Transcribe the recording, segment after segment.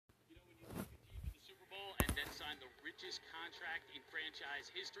the richest contract in franchise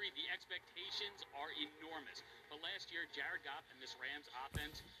history. The expectations are enormous. But last year, Jared Goff and this Rams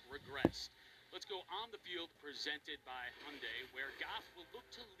offense regressed. Let's go on the field, presented by Hyundai, where Goff will look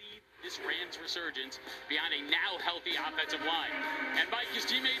to lead this Rams resurgence behind a now healthy offensive line. And Mike, his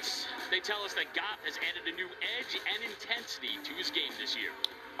teammates, they tell us that Goff has added a new edge and intensity to his game this year.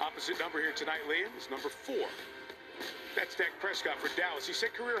 Opposite number here tonight, Liam, is number 4. That's Dak Prescott for Dallas. He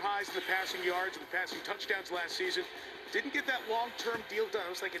set career highs in the passing yards and the passing touchdowns last season. Didn't get that long-term deal done.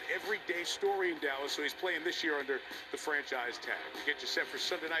 It was like an everyday story in Dallas, so he's playing this year under the franchise tag. We get you set for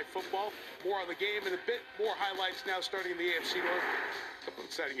Sunday Night Football. More on the game in a bit. More highlights now starting in the AFC North. A couple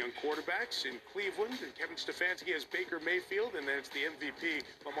exciting young quarterbacks in Cleveland. And Kevin Stefanski has Baker Mayfield, and then it's the MVP,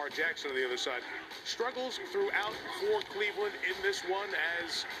 Lamar Jackson, on the other side. Struggles throughout for Cleveland in this one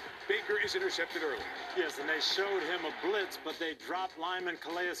as Baker is intercepted early. Yes, and they showed him a blitz, but they dropped lineman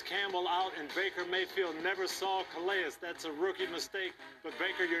Calais Campbell out, and Baker Mayfield never saw Calais. That's a rookie mistake, but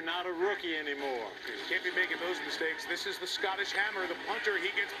Baker, you're not a rookie anymore. You can't be making those mistakes. This is the Scottish Hammer, the punter.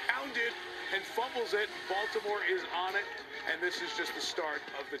 He gets pounded and fumbles it. Baltimore is on it, and this is just the start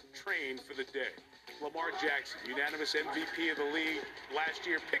of the train for the day. Lamar Jackson, unanimous MVP of the league last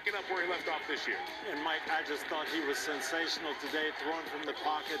year, picking up where he left off this year. And Mike, I just thought he was sensational today, throwing from the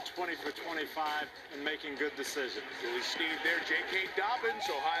pocket, 20 for 25, and making good decisions. Willie Snead there, J.K. Dobbins,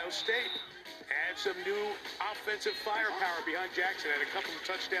 Ohio State. Add some new offensive firepower behind Jackson. Had a couple of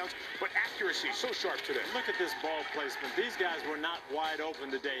touchdowns, but accuracy so sharp today. Look at this ball placement. These guys were not wide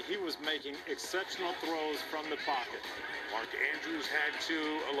open today. He was making exceptional throws from the pocket. Mark Andrews had to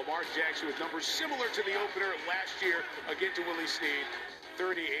Lamar Jackson with numbers similar to the opener last year, again to Willie Snead.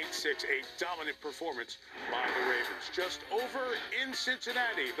 38-6, a dominant performance by the Ravens. Just over in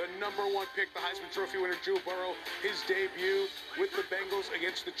Cincinnati, the number 1 pick, the Heisman Trophy winner, Joe Burrow, his debut with the Bengals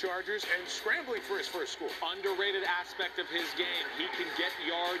against the Chargers and scrambling for his first score. Underrated aspect of his game. He can get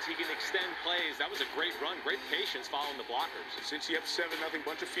yards, he can extend plays. That was a great run, great patience following the blockers. Cincy up 7-0,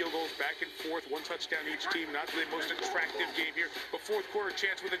 bunch of field goals back and forth, 1 touchdown each team. Not the most attractive game here, but fourth quarter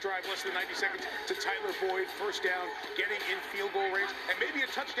chance with a drive, less than 90 seconds to Tyler Boyd, first down, getting in field goal range, and maybe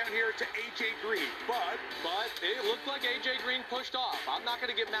a touchdown here to A.J. Green, but it looked like A.J. Green pushed off. I'm not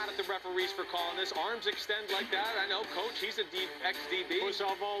going to get mad at the referees for calling this. Arms extend like that. I know, Coach, he's a ex-DB. Push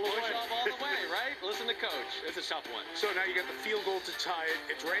off all the way. Push off all the way, right? Listen to Coach. It's a tough one. So now you got the field goal to tie it.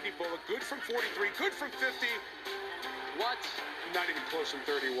 It's Randy Bullock, good from 43, good from 50. What? Not even close from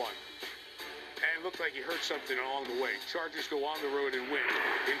 31. And it looked like he hurt something along the way. Chargers go on the road and win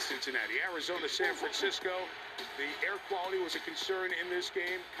in Cincinnati. Arizona, San Francisco. The air quality was a concern in this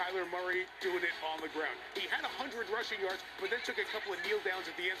game. Kyler Murray doing it on the ground. He had 100 rushing yards, but then took a couple of kneel downs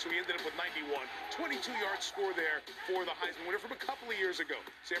at the end, so he ended up with 91. 22-yard score there for the Heisman winner from a couple of years ago.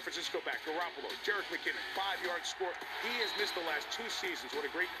 San Francisco back. Garoppolo, Jerick McKinnon, 5-yard score. He has missed the last 2 seasons. What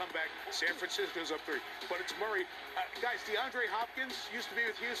a great comeback. San Francisco's up 3. But it's Murray. Guys, DeAndre Hopkins used to be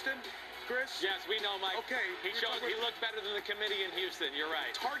with Houston. Chris? Yes, we know, Mike. Okay. He looked better than the committee in Houston. You're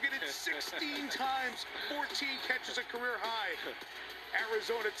right. Targeted 16 times, 14 catches, a career high.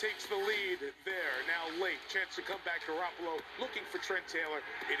 Arizona takes the lead there. Now late, chance to come back. Garoppolo looking for Trent Taylor.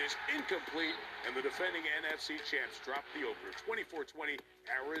 It is incomplete, and the defending NFC champs drop the opener. 24-20,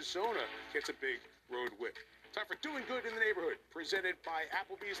 Arizona gets a big road win. Time for Doing Good in the Neighborhood, presented by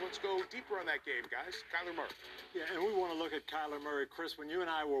Applebee's. Let's go deeper on that game, guys. Kyler Murray. Yeah, and we want to look at Kyler Murray. Chris, when you and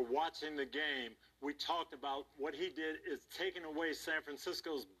I were watching the game, we talked about what he did is taking away San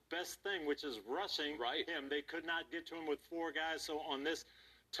Francisco's best thing, which is rushing him. They could not get to him with 4 guys, so on this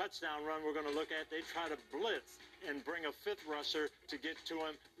touchdown run we're going to look at, they try to blitz and bring a 5th rusher to get to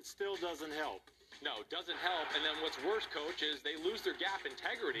him. It still doesn't help. No, doesn't help. And then what's worse, Coach, is they lose their gap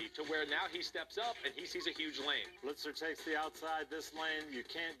integrity to where now he steps up and he sees a huge lane. Blitzer takes the outside this lane. You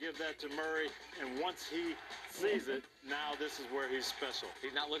can't give that to Murray. And once he sees it, now this is where he's special.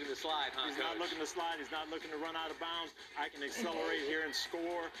 He's not looking to slide, huh, He's Coach? not looking to slide. He's not looking to run out of bounds. I can accelerate here and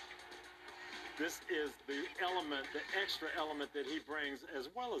score. This is the element, the extra element that he brings,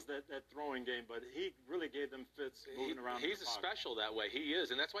 as well as that throwing game. But he really gave them fits moving around. He's special that way. He is.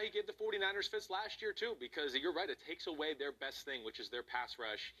 And that's why he gave the 49ers fits last year, too, because you're right. It takes away their best thing, which is their pass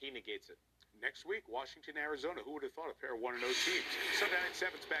rush. He negates it. Next week, Washington, Arizona. Who would have thought a pair of 1-0 teams? Sunday Night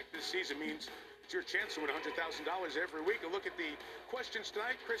Sevens back this season means It's your chance to win $100,000 every week. A look at the questions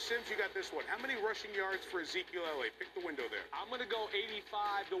tonight. Chris Sims, you got this one. How many rushing yards for Ezekiel Elliott? Pick the window there. I'm going to go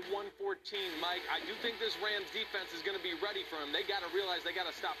 85 to 114, Mike. I do think this Rams defense is going to be ready for him. They got to realize they got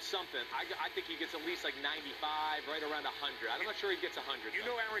to stop something. I think he gets at least like 95, right around 100. I'm not sure he gets 100. You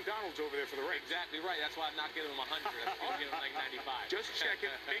know Aaron Donald's over there for the Rams. Exactly right. That's why I'm not giving him 100. I'm going to give him like 95. Just check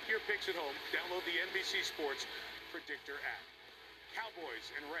it. Make your picks at home. Download the NBC Sports Predictor app. Cowboys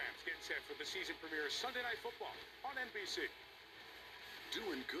and Rams getting set for the season premiere Sunday Night Football on NBC.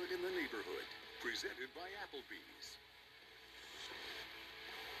 Doing good in the neighborhood. Presented by Applebee's.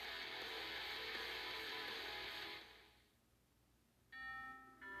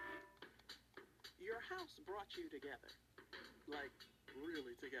 Your house brought you together. Like,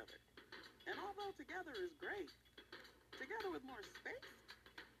 really together. And although together is great, together with more space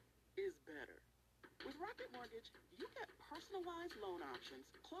is better. With Rocket Mortgage, you get personalized loan options,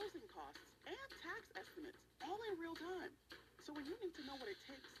 closing costs, and tax estimates all in real time. So when you need to know what it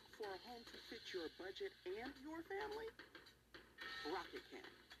takes for a home to fit your budget and your family, Rocket can.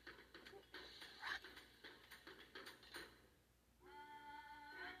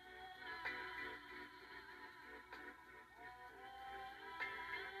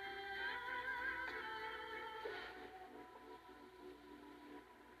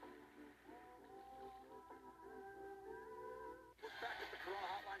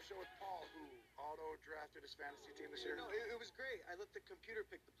 With Paul, who auto-drafted his fantasy team this year? No, it was great. I let the computer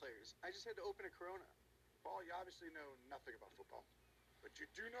pick the players. I just had to open a Corona. Paul, you obviously know nothing about football, but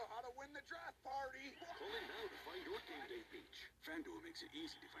you do know how to win the draft party. Call in now to find your game day peach. FanDuel makes it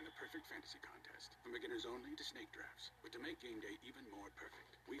easy to find the perfect fantasy contest, from beginners only to snake drafts. But to make game day even more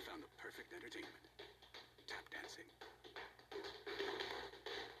perfect, we found the perfect entertainment: tap dancing.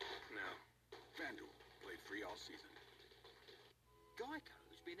 Now, FanDuel, play free all season.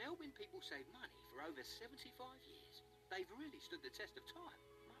 Geico's been helping people save money for over 75 years. They've really stood the test of time,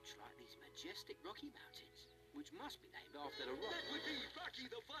 much like these majestic Rocky Mountains, which must be named after the rock. That would be Rocky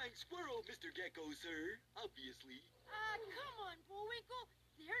the Flying Squirrel, Mr. Gecko, sir. Obviously. Come on, Bullwinkle.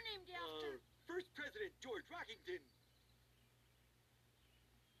 They're named after... First President George Rockington.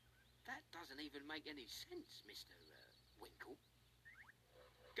 That doesn't even make any sense, Mr. Winkle.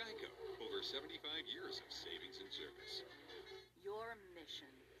 Geico, over 75 years of savings and service. Your mission.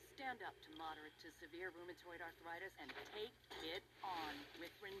 Stand up to moderate to severe rheumatoid arthritis and take it on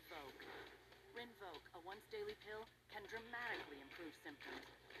with Rinvoq. Rinvoq, a once-daily pill, can dramatically improve symptoms.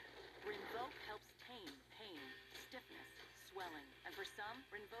 Rinvoq helps tame pain, stiffness, swelling, and for some,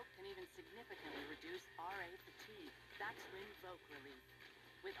 Rinvoq can even significantly reduce RA fatigue. That's Rinvoq relief.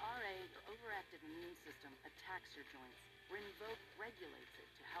 With RA, your overactive immune system attacks your joints. Rinvoq regulates it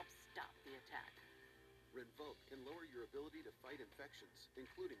to help stop the attack. Rinvoq can lower your ability to fight infections,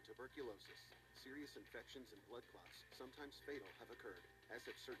 including tuberculosis. Serious infections and blood clots, sometimes fatal, have occurred, as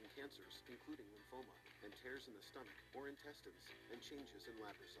have certain cancers, including lymphoma, and tears in the stomach or intestines, and changes in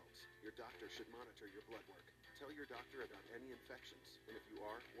lab results. Your doctor should monitor your blood work. Tell your doctor about any infections, and if you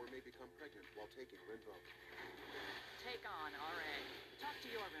are or may become pregnant while taking Rinvoq. Take on RA. Talk to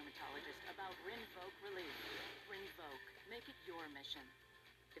your rheumatologist about Rinvoq relief. Rinvoq. Make it your mission.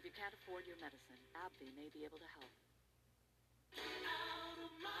 If you can't afford your medicine, AbbVie may be able to help. Out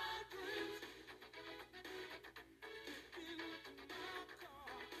of my dreams.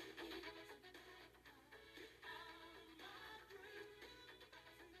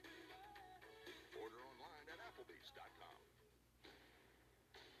 Order online at Applebee's.com.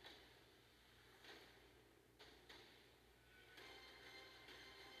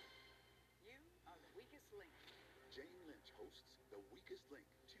 You are the weakest link. Jane Lynch hosts The Weakest Link,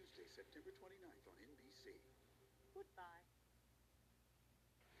 Tuesday, September 29th on NBC. Goodbye.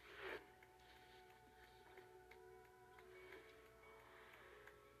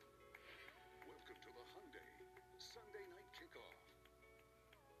 Welcome to the Hyundai Sunday Night Kickoff.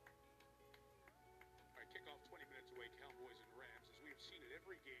 All right, kickoff 20 minutes away, Cowboys and Rams. As we have seen at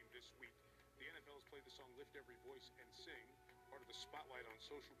every game this week, the NFL has played the song Lift Every Voice and Sing, part of the spotlight on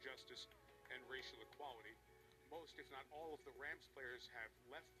social justice and racial equality. Most, if not all, of the Rams players have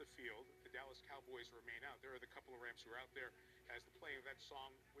left the field. The Dallas Cowboys remain out. There are the couple of Rams who are out there as the playing of that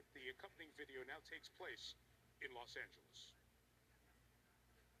song with the accompanying video now takes place in Los Angeles.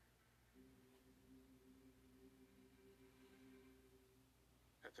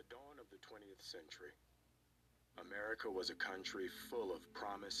 At the dawn of the 20th century, America was a country full of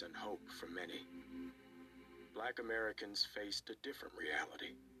promise and hope for many. Black Americans faced a different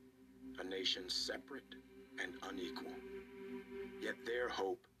reality, a nation separate and unequal. Yet their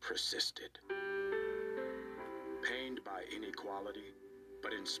hope persisted. Pained by inequality,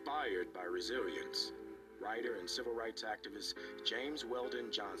 but inspired by resilience. Writer and civil rights activist James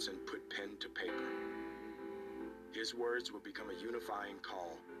Weldon Johnson put pen to paper. His words would become a unifying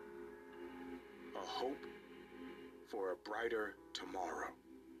call, a hope for a brighter tomorrow,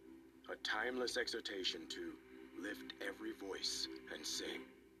 a timeless exhortation to lift every voice and sing.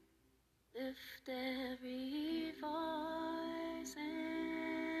 Lift every voice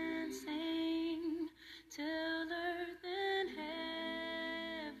and sing till earth and heaven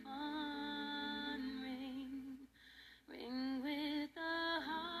ring with the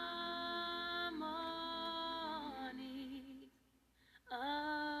harmony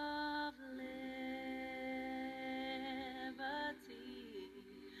of liberty.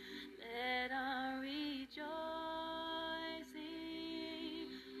 Let our rejoicing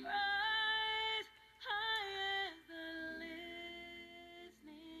rise high as the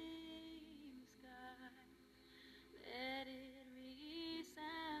listening sky. Let it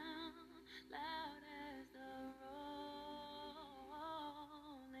resound loud as the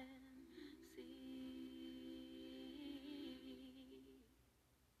rolling sea.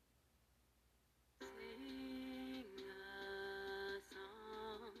 Sing a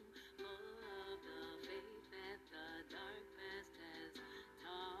song full of the faith that the dark past has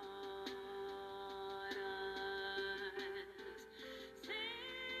taught us.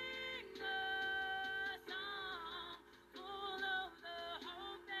 Sing a song full of the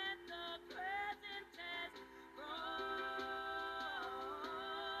hope that the present has brought us.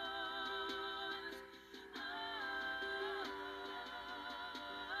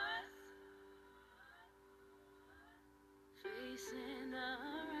 Facing the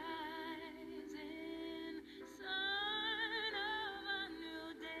rising sun of a new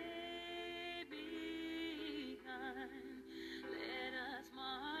day begun. Let us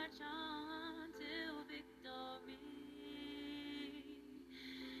march on till victory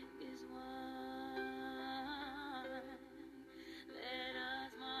is won. Let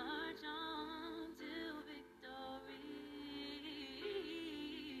us march on till victory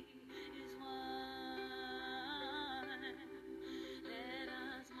is won. Let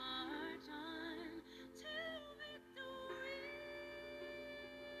us march on till victory.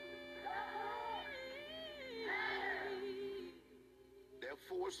 There are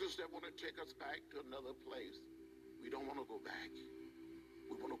forces that want to take us back to another place. We don't want to go back.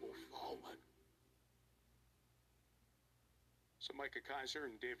 We want to go forward. So Micah Kaiser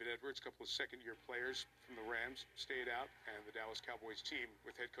and David Edwards, a couple of second-year players from the Rams, stayed out, and the Dallas Cowboys team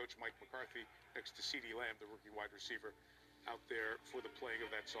with head coach Mike McCarthy next to CeeDee Lamb, the rookie wide receiver, out there for the playing of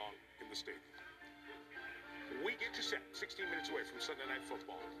that song in the stadium. We get you set, 16 minutes away from Sunday Night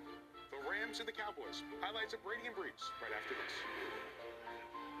Football. The Rams and the Cowboys. Highlights of Brady and Breeze right after this.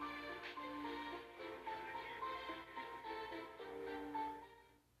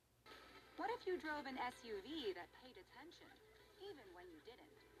 What if you drove an SUV that paid attention, even when you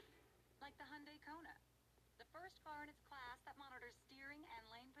didn't? Like the Hyundai Kona, the first car in its class that monitors steering and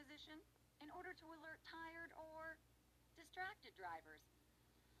lane position in order to alert tired or distracted drivers.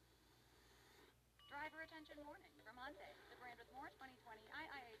 Driver attention warning from Hyundai, the brand with more 2020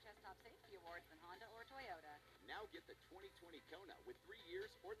 IIHS Top Safety Awards than Honda or Toyota. Now get the 2020 Kona with 3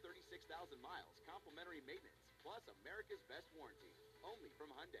 years or 36,000 miles, complimentary maintenance, plus America's best warranty. Only from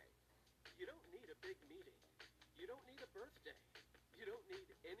Hyundai. You don't need a big meeting. You don't need a birthday. You don't need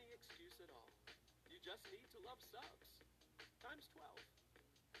any excuse at all. You just need to love subs. Times 12.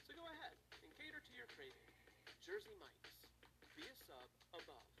 So go ahead and cater to your craving. Jersey Mike's. Be a sub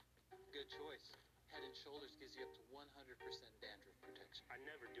above. Good choice. Head & Shoulders gives you up to 100% dandruff protection. I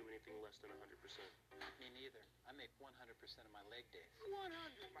never do anything less than 100%. Me neither. I make 100% of my leg days. 100!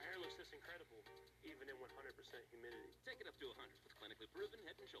 My hair looks this incredible, even in 100% humidity. Take it up to 100 with clinically proven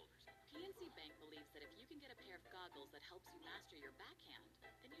Head & Shoulders. PNC Bank believes that if you can get a pair of goggles that helps you master your backhand,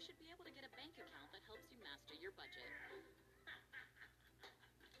 then you should be able to get a bank account that helps you master your budget.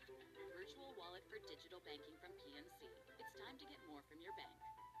 Virtual wallet for digital banking from PNC. It's time to get more from your bank.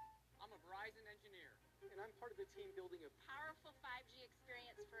 I'm a Verizon engineer. And I'm part of the team building a Powerful 5G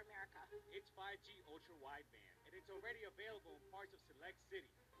experience for America. It's 5G ultra wideband, and it's already available in parts of select cities,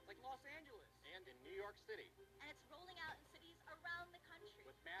 like Los Angeles and in New York City. And it's rolling out in cities around the country.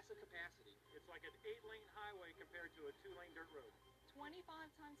 With massive capacity, it's like an 8-lane highway compared to a 2-lane dirt road. 25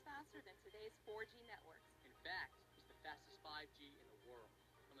 times faster than today's 4G networks. In fact, it's the fastest 5G in the world.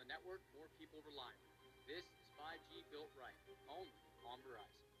 From the network more people rely on. This is 5G built right, only on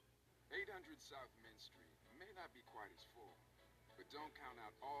Verizon. 800 South Mint Street may not be quite as full, but don't count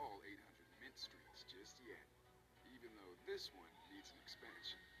out all 800 Mint Streets just yet, even though this one needs an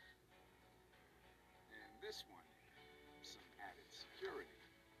expansion. And this one, some added security.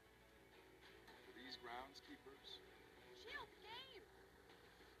 groundskeepers. Shield game!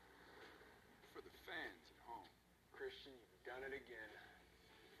 For the fans at home. Christian, you've done it again.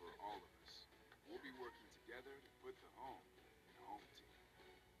 For all of us. We'll be working together to put the home in home team.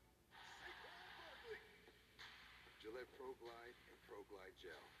 Gillette Pro Glide and Pro Glide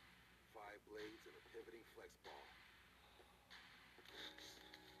Gel. 5 blades and a pivoting flex ball.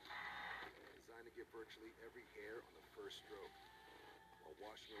 Designed to get virtually every hair on the first stroke while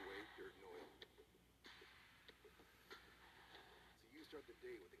washing away dirt and oil. So you start the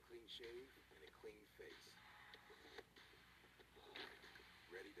day with a clean shave and a clean face.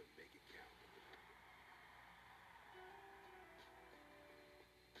 Ready to make it count.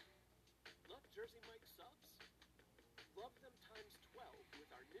 Love Jersey Mike subs? Love them times 12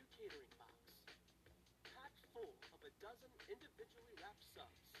 with our new catering box. Packed full of a dozen individually wrapped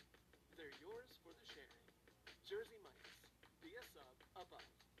subs. They're yours for the sharing. Jersey Mike's. Be a sub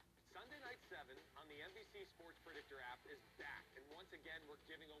above. Sunday Night 7 on the NBC Sports Predictor app is back, and once again, we're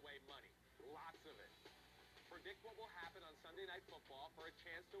giving away money. Lots of it. Predict what will happen on Sunday Night Football for a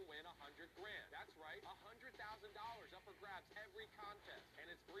chance to win $100 grand. That's right, $100,000 up for grabs every contest, and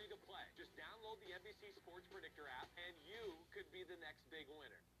it's free to play. Just download the NBC Sports Predictor app, and you could be the next big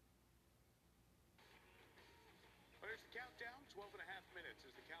winner. Well, there's the countdown, 12 and a half minutes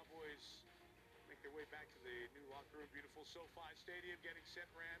as the Cowboys make their way back to the new locker room. Beautiful SoFi Stadium, getting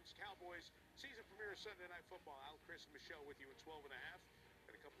set. Rams, Cowboys, season premiere of Sunday Night Football. Al, Chris, and Michelle with you in 12 and a half.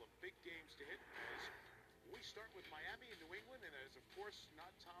 Got a couple of big games to hit as we start with Miami and New England, and as, of course, not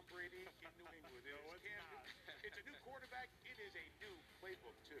Tom Brady in New England. It No, is it's Cam not. Newton. It's a new quarterback. It is a new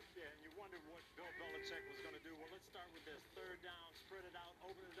playbook, too. Yeah, and you wonder what Bill Belichick was going to do. Well, let's start with this. Third down, spread it out,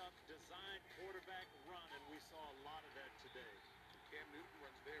 open it up, design quarterback run, and we saw a lot of that today. Cam Newton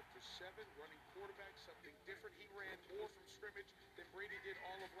runs there for 7, running quarterback, something different. He ran more from scrimmage than Brady did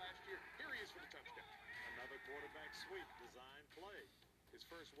all of last year. Here he is for the touchdown. Another quarterback sweep, design play. His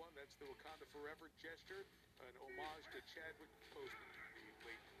first one, that's the Wakanda Forever gesture, an homage to Chadwick Boseman, the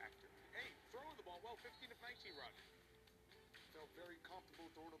late actor. Hey, throwing the ball well, 15 of 19, Roger. Felt very comfortable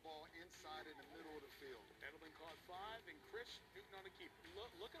throwing the ball inside in the middle of the field. Edelman caught 5, and Chris Newton on the keeper.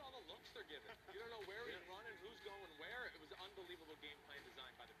 Look at all the looks they're giving. You don't know where he's running, who's going where. It was an unbelievable game plan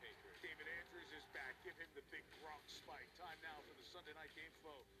designed by the Patriots. David Andrews is back. Give him the big Gronk spike. Time now for the Sunday Night Game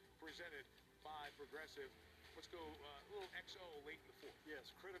Flow, presented by Progressive. Let's go a little XO late in the fourth.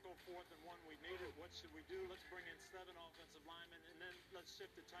 Yes, critical 4th and 1 we needed. What should we do? Let's bring in 7 offensive linemen, and then let's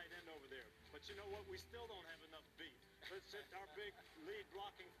shift the tight end over there. But you know what? We still don't have enough beat. Let's shift our big lead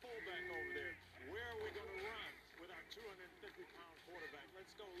blocking fullback over there. Where are we going to run with our 250-pound quarterback?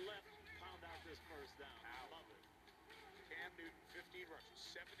 Let's go left, pound out this first down. I love it. Cam Newton, 15 rushes,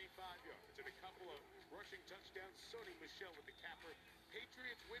 75 yards, and a couple of rushing touchdowns. Sony Michel with the capper.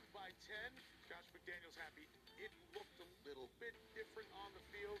 Patriots win by 10. Josh McDaniels happy. It looked a little bit different on the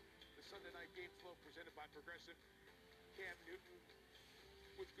field. The Sunday Night Game Flow presented by Progressive. Cam Newton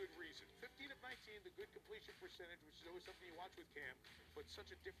with good reason. 15 of 19, the good completion percentage, which is always something you watch with Cam, but such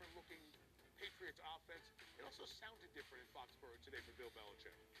a different looking Patriots offense. It also sounded different in Foxborough today for Bill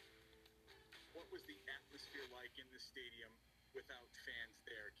Belichick. What was the atmosphere like in the stadium without fans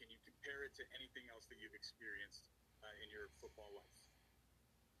there? Can you compare it to anything else that you've experienced in your football life?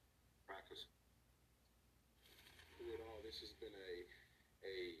 Practice. Through it all, this has been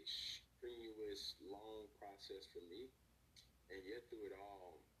a strenuous, long process for me, and yet through it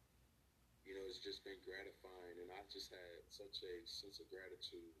all, you know, it's just been gratifying, and I've just had such a sense of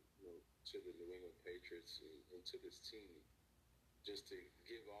gratitude, you know, to the New England Patriots and to this team, just to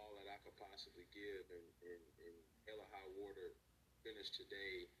give all that I could possibly give, and hell or high water finish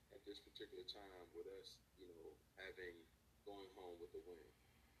today at this particular time with us, you know, going home with a win.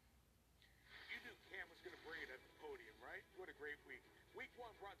 You knew Cam was going to bring it at the podium, right? What a great week. Week 1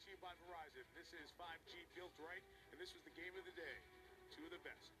 brought to you by Verizon. This is 5G built right, and this was the game of the day. 2 of the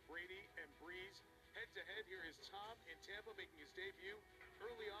best, Brady and Breeze. Head-to-head, here is Tom in Tampa making his debut.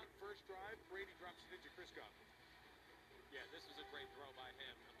 Early on, first drive, Brady drops it into Chris Godwin. Yeah, this was a great throw by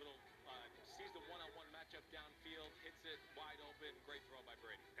him. A little, sees the one-on-one matchup downfield, hits it wide open. Great throw by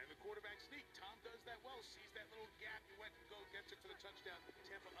Brady. And the quarterback sneak. Tom does that well. Sees that little gap. He went and gets it for the touchdown.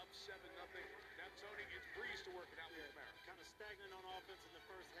 Tampa up 7-0. Now, Tony, it's Breeze to work it out with Kamara. Kind of stagnant on offense in the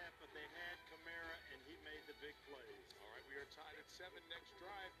first half, but they had Kamara, and he made the big plays. All right, we are tied at 7. Next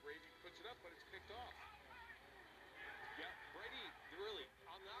drive, Brady puts it up, but it's picked off. Yeah, Brady really,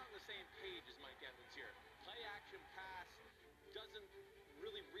 I'm not on the same page as Mike Evans here. Play action pass, doesn't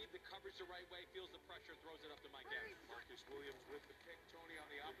really read the coverage the right way, feels the pressure, throws it up to Mike Evans. Marcus Williams with the pick, Tony on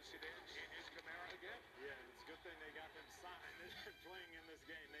the opposite end, and here's Kamara again. Yeah, it's a good thing they got him signed and playing in this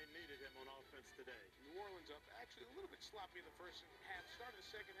game. They needed him on offense today. Orleans up. Actually, a little bit sloppy in the first half. Start of the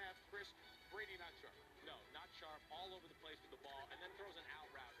second half, Chris, Brady not sharp. No, not sharp, all over the place with the ball, and then throws an out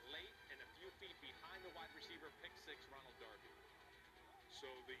route late and a few feet behind the wide receiver, pick six, Ronald Darby. So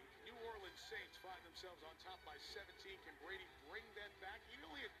the New Orleans Saints find themselves on top by 17. Can Brady bring them back? He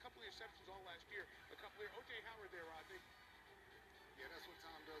only had a couple of interceptions all last year. A couple of O.J. Howard there, Rodney. Yeah, that's what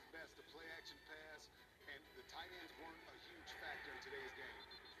Tom does best, the play-action pass, and the tight ends weren't a huge factor in today's game.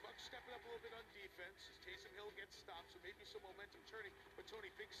 Bucks stepping up a little bit on defense as Taysom Hill gets stopped, so maybe some momentum turning. But Tony,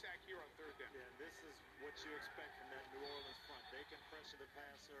 big sack here on third down. Yeah, this is what you expect from that New Orleans front. They can pressure the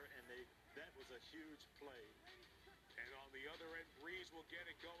passer, and that was a huge play. And on the other end, Breeze will get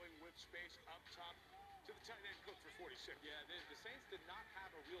it going with space up top to the tight end Cook for 46. Yeah, the Saints did not have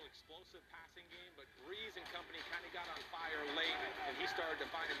a real explosive passing game, but Breeze and company kind of got on fire late, and he started to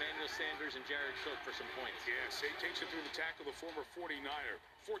find Emmanuel Sanders and Jared Cook for some points. Yeah, Saint takes it through the tackle, the former 49er.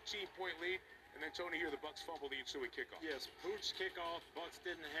 14-point lead, and then Tony here, the Bucks fumble the ensuing kickoff. Yes, Pooch kickoff. Bucks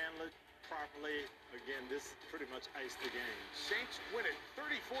didn't handle it properly. Again, this pretty much iced the game. Saints win it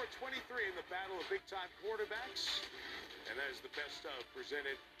 34-23 in the battle of big-time quarterbacks. And that is the best of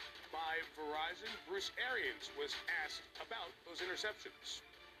presented by Verizon. Bruce Arians was asked about those interceptions.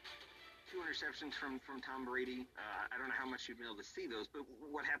 2 interceptions from Tom Brady. I don't know how much you've been able to see those, but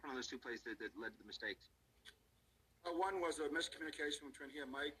what happened on those 2 plays that led to the mistakes? One was a miscommunication between he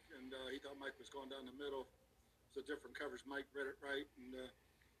and Mike, and he thought Mike was going down the middle. It was a different coverage. Mike read it right, and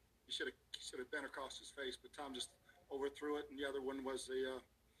he should have bent across his face, but Tom just overthrew it. And the other one was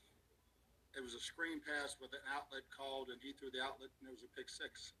it was a screen pass with an outlet called, and he threw the outlet, and it was a pick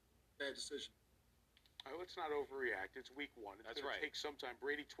six. Bad decision. All right, let's not overreact. It's week 1. It's That's right. Take some time.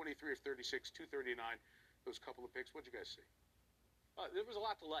 Brady, 23 of 36, 239. Those couple of picks. What'd you guys see? There was a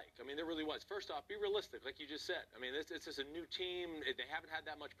lot to like. I mean, there really was. First off, be realistic, like you just said. I mean, it's just a new team. They haven't had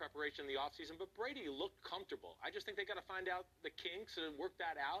that much preparation in the offseason, but Brady looked comfortable. I just think they got to find out the kinks and work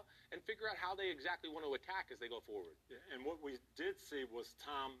that out and figure out how they exactly want to attack as they go forward. Yeah, and what we did see was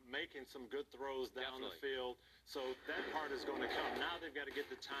Tom making some good throws down the field. So that part is going to come. Now they've got to get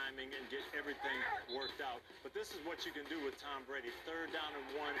the timing and get everything worked out. But this is what you can do with Tom Brady. 3rd down and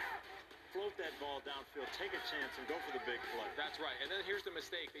 1. Float that ball downfield, take a chance, and go for the big play. That's right. And then here's the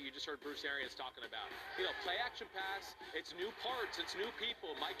mistake that you just heard Bruce Arians talking about. You know, play-action pass, it's new parts, it's new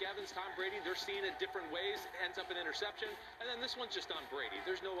people. Mike Evans, Tom Brady, they're seeing it different ways, ends up an interception. And then this one's just on Brady.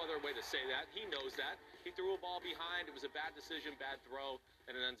 There's no other way to say that. He knows that. He threw a ball behind. It was a bad decision, bad throw,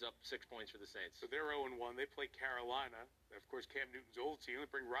 and it ends up 6 points for the Saints. So they're 0-1. They play Carolina. Of course, Cam Newton's old team.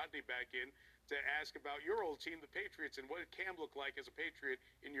 They bring Rodney back in to ask about your old team, the Patriots, and what did Cam look like as a Patriot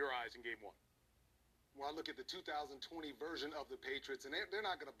in your eyes in Game 1? Well, I look at the 2020 version of the Patriots, and they're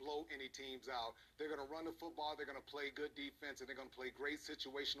not going to blow any teams out. They're going to run the football. They're going to play good defense, and they're going to play great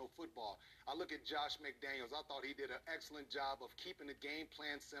situational football. I look at Josh McDaniels. I thought he did an excellent job of keeping the game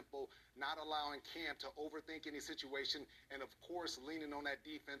plan simple, not allowing Cam to overthink any situation, and, of course, leaning on that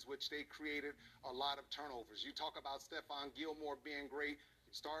defense, which they created a lot of turnovers. You talk about Stephon Gilmore being great.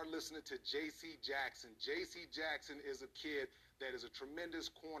 Start listening to J.C. Jackson. J.C. Jackson is a kid that is a tremendous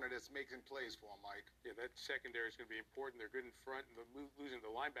corner that's making plays for him, Mike. Yeah, that secondary is going to be important. They're good in front and losing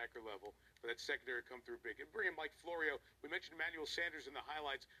the linebacker level, but that secondary come through big. And bring in Mike Florio. We mentioned Emmanuel Sanders in the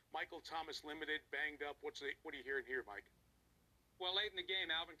highlights. Michael Thomas limited, banged up. What are you hearing here, Mike? Well, late in the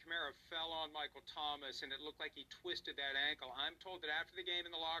game, Alvin Kamara fell on Michael Thomas, and it looked like he twisted that ankle. I'm told that after the game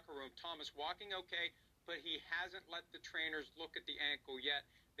in the locker room, Thomas walking okay, but he hasn't let the trainers look at the ankle yet.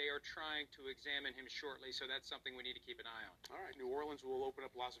 They are trying to examine him shortly, so that's something we need to keep an eye on. All right, New Orleans will open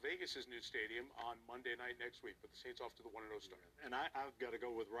up Las Vegas' new stadium on Monday night next week, but the Saints off to the 1-0 start. And I've got to go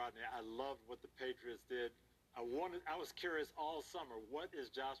with Rodney. I loved what the Patriots did. I was curious all summer, what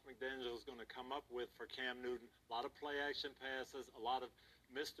is Josh McDaniels going to come up with for Cam Newton? A lot of play-action passes, a lot of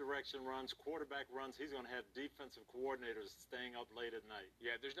misdirection runs, quarterback runs. He's going to have defensive coordinators staying up late at night.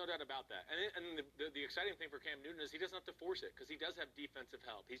 Yeah, there's no doubt about that. And the exciting thing for Cam Newton is he doesn't have to force it because he does have defensive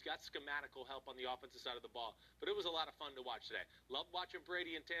help. He's got schematical help on the offensive side of the ball. But it was a lot of fun to watch today. Loved watching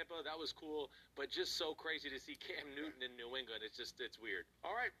Brady in Tampa. That was cool. But just so crazy to see Cam Newton in New England. It's weird.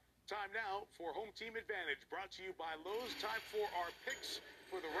 All right, time now for Home Team Advantage, brought to you by Lowe's. Time for our picks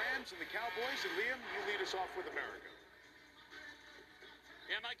for the Rams and the Cowboys. And Liam, you lead us off with America.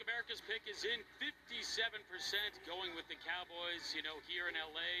 Yeah, Mike, America's pick is in 57% going with the Cowboys. You know, here in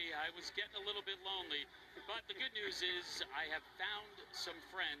L.A., I was getting a little bit lonely. But the good news is I have found some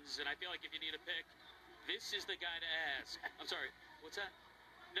friends, and I feel like if you need a pick, this is the guy to ask. I'm sorry, what's that?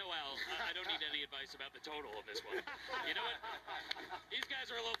 No, Al, I don't need any advice about the total of this one. You know what? These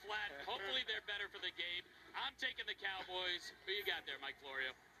guys are a little flat. Hopefully they're better for the game. I'm taking the Cowboys. Who you got there, Mike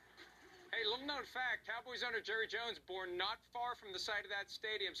Florio? Hey, little known fact, Cowboys owner Jerry Jones born not far from the site of that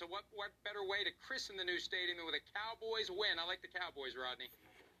stadium, so what better way to christen the new stadium than with a Cowboys win? I like the Cowboys, Rodney.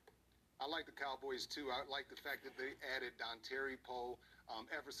 I like the Cowboys, too. I like the fact that they added Dontari Poe,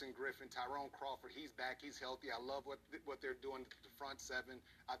 Everson Griffin, Tyrone Crawford. He's back. He's healthy. I love what they're doing to the front seven.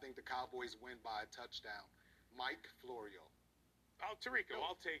 I think the Cowboys win by a touchdown. Mike Florio. Oh, Tirico,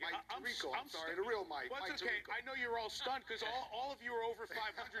 I'll take it. Mike Tirico, I'm sorry, the real Mike. Well, it's okay. Tirico. I know you're all stunned because all of you are over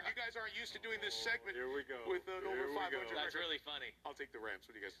 500. You guys aren't used to doing this segment. Here we go. With an over 500 That's record. really funny. I'll take the Rams.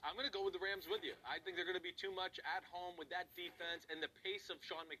 What do you guys? I'm going to go with the Rams with you. I think they're going to be too much at home with that defense and the pace of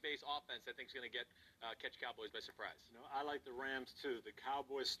Sean McVay's offense. I think is going to catch Cowboys by surprise. You know, I like the Rams too. The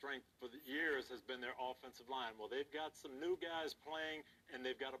Cowboys' strength for the years has been their offensive line. Well, they've got some new guys playing, and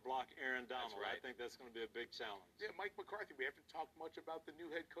they've got to block Aaron Donald. That's right. I think that's going to be a big challenge. Yeah, Mike McCarthy. We haven't talked much about the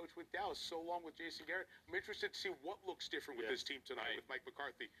new head coach with Dallas. So long with Jason Garrett. I'm interested to see what looks different with this team tonight with Mike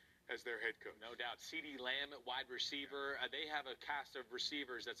McCarthy as their head coach. No doubt. CeeDee Lamb at wide receiver. They have a cast of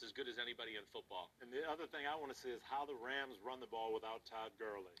receivers that's as good as anybody in football. And the other thing I want to see is how the Rams run the ball without Todd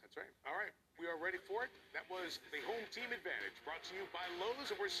Gurley. That's right. All right. We are ready for it. That was the home team advantage brought to you by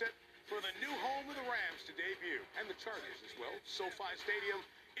Lowe's, and we're set for the new home of the Rams to debut, and the Chargers as well. SoFi Stadium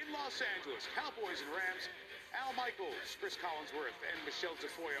in Los Angeles. Cowboys and Rams. Al Michaels, Chris Collinsworth, and Michelle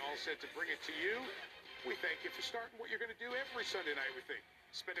Tafoya all set to bring it to you. We thank you for starting what you're going to do every Sunday night, we think.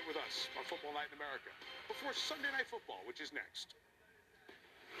 Spend it with us on Football Night in America before Sunday Night Football, which is next.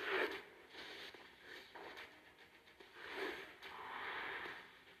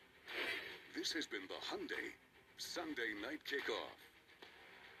 This has been the Hyundai Sunday Night Kickoff.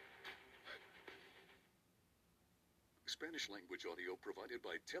 Spanish language audio provided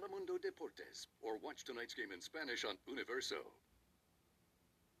by Telemundo Deportes, or watch tonight's game in Spanish on Universo.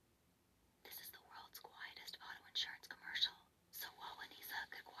 This is the world's quietest auto insurance commercial, so Wawanesa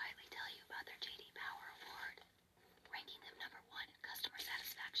could quietly tell you about their J.D. Power Award, ranking them #1 in customer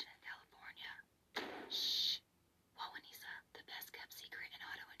satisfaction in California. Shh. Wawanesa, the best kept secret in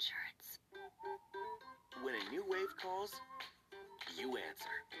auto insurance. When a new wave calls, you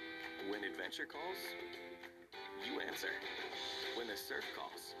answer. When adventure calls, you answer. When the surf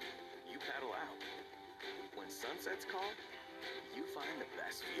calls, you paddle out. When sunsets call, you find the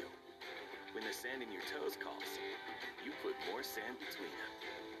best view. When the sand in your toes calls, you put more sand between them.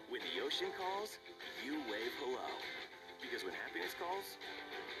 When the ocean calls, you wave hello. Because when happiness calls,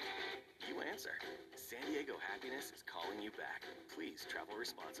 you answer. San Diego Happiness is calling you back. Please travel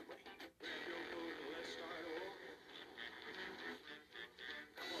responsibly.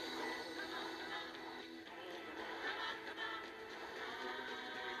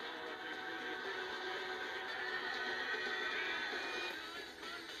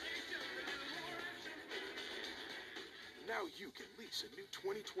 Now you can lease a new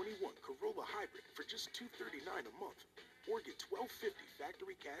 2021 Corolla Hybrid for just $239 a month, or get $1,250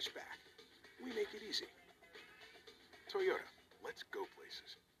 factory cash back. We make it easy. Toyota, let's go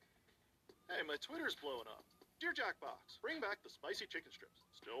places. Hey, my Twitter's blowing up. Dear Jackbox, bring back the spicy chicken strips.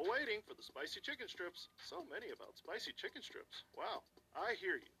 Still waiting for the spicy chicken strips. So many about spicy chicken strips. Wow, I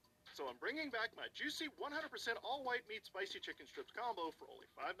hear you. So I'm bringing back my juicy 100% all-white meat spicy chicken strips combo for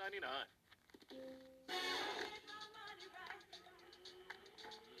only $5.99.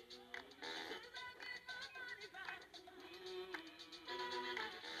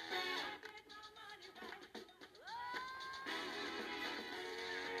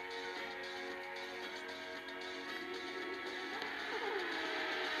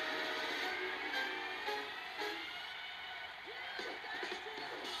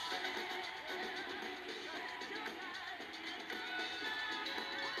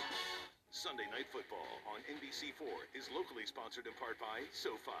 Sunday Night Football on NBC4 is locally sponsored in part by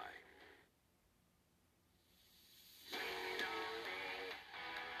SoFi.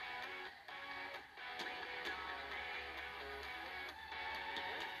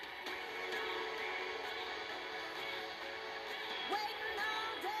 Waiting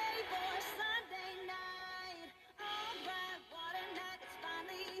all day for Sunday night. All right, what a night, it's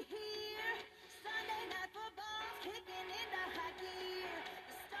finally here. Sunday night football's kicking into high gear.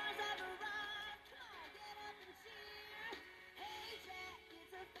 The stars have arrived. Come on, get up and cheer. Hey, Jack,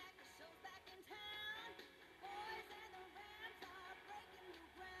 it's a fact.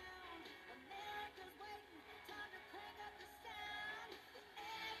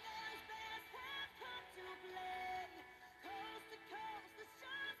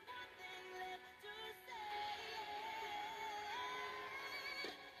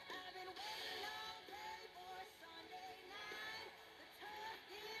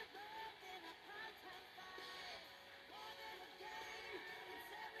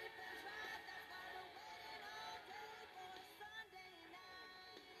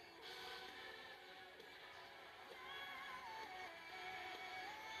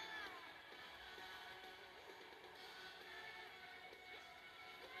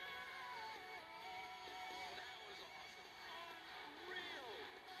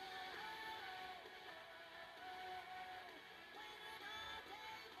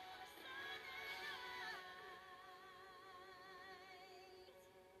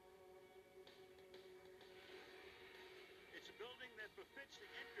 befits the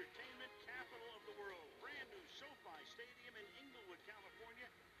entertainment capital of the world. Brand new SoFi Stadium in Inglewood, California,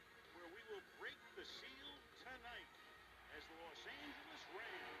 where we will break the seal tonight as the Los Angeles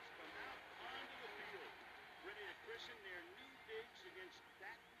Rams come out onto the field, ready to christen their new digs against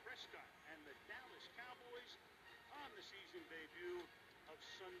Dak Prescott and the Dallas Cowboys on the season debut of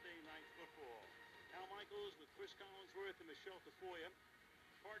Sunday Night Football. Al Michaels with Chris Collinsworth and Michelle Tafoya.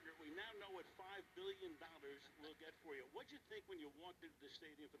 Partner, we now know what $5 billion will get for you. What'd you think when you walked into the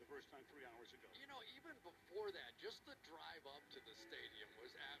stadium for the first time 3 hours ago? You know, even before that, just the drive up to the stadium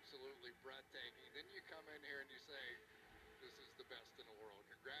was absolutely breathtaking. Then you come in here and you say, this is the best in the world.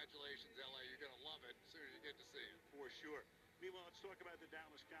 Congratulations, LA. You're going to love it as soon as you get to see it. For sure. Meanwhile, let's talk about the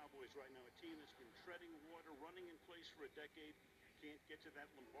Dallas Cowboys right now, a team that's been treading water, running in place for a decade. Can't get to that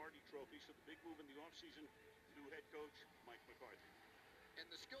Lombardi trophy, so the big move in the offseason, new head coach Mike McCarthy. And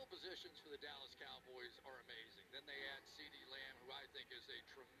the skill positions for the Dallas Cowboys are amazing. Then they add CeeDee Lamb, who I think is a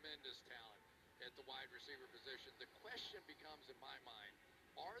tremendous talent at the wide receiver position. The question becomes, in my mind,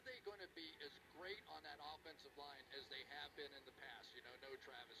 are they going to be as great on that offensive line as they have been in the past? You know, no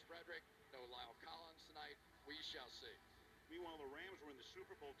Travis Frederick, no Lyle Collins tonight. We shall see. Meanwhile, the Rams were in the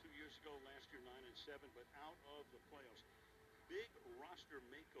Super Bowl 2 years ago, last year 9-7, but out of the playoffs. Big roster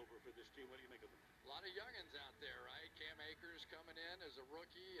makeover for this team. What do you make of them? A lot of youngins out there, right? Cam Akers coming in as a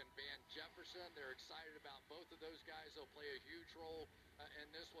rookie, and Van Jefferson. They're excited about both of those guys. They'll play a huge role in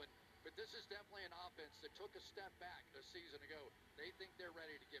this one. But this is definitely an offense that took a step back a season ago. They think they're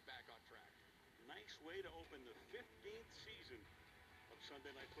ready to get back on track. Nice way to open the 15th season of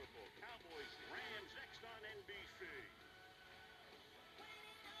Sunday Night Football. Cowboys, Rams next on NBC.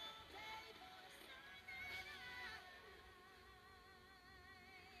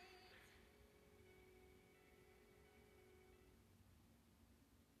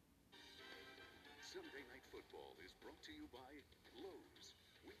 Sunday Night Football is brought to you by Lowe's.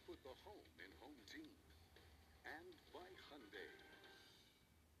 We put the home in home team. And by Hyundai.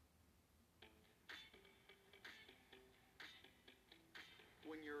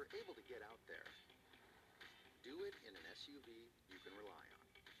 When you're able to get out there, do it in an SUV you can rely on.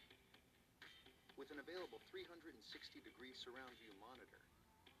 With an available 360-degree surround view monitor,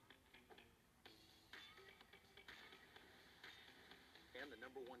 and the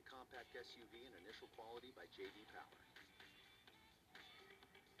 #1 compact SUV in initial quality by J.D. Power.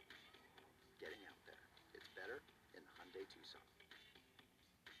 Getting out there. It's better in the Hyundai Tucson.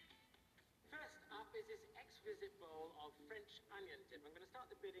 First up is this exquisite bowl of French onion dip. I'm going to start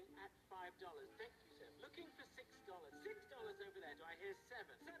the bidding at $5. Thank you, sir. Looking for $6. $6 over there. Do I hear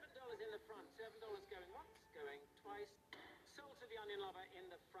 $7? $7 in the front. $7 going once, going twice. Sold to the onion lover in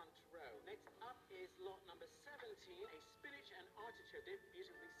the front row. Next up is lot number 17, a spinach and artichoke dip,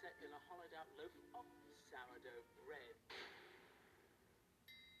 beautifully set in a hollowed out loaf of sourdough bread.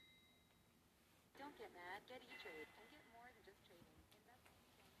 Don't get mad, get E-Trade.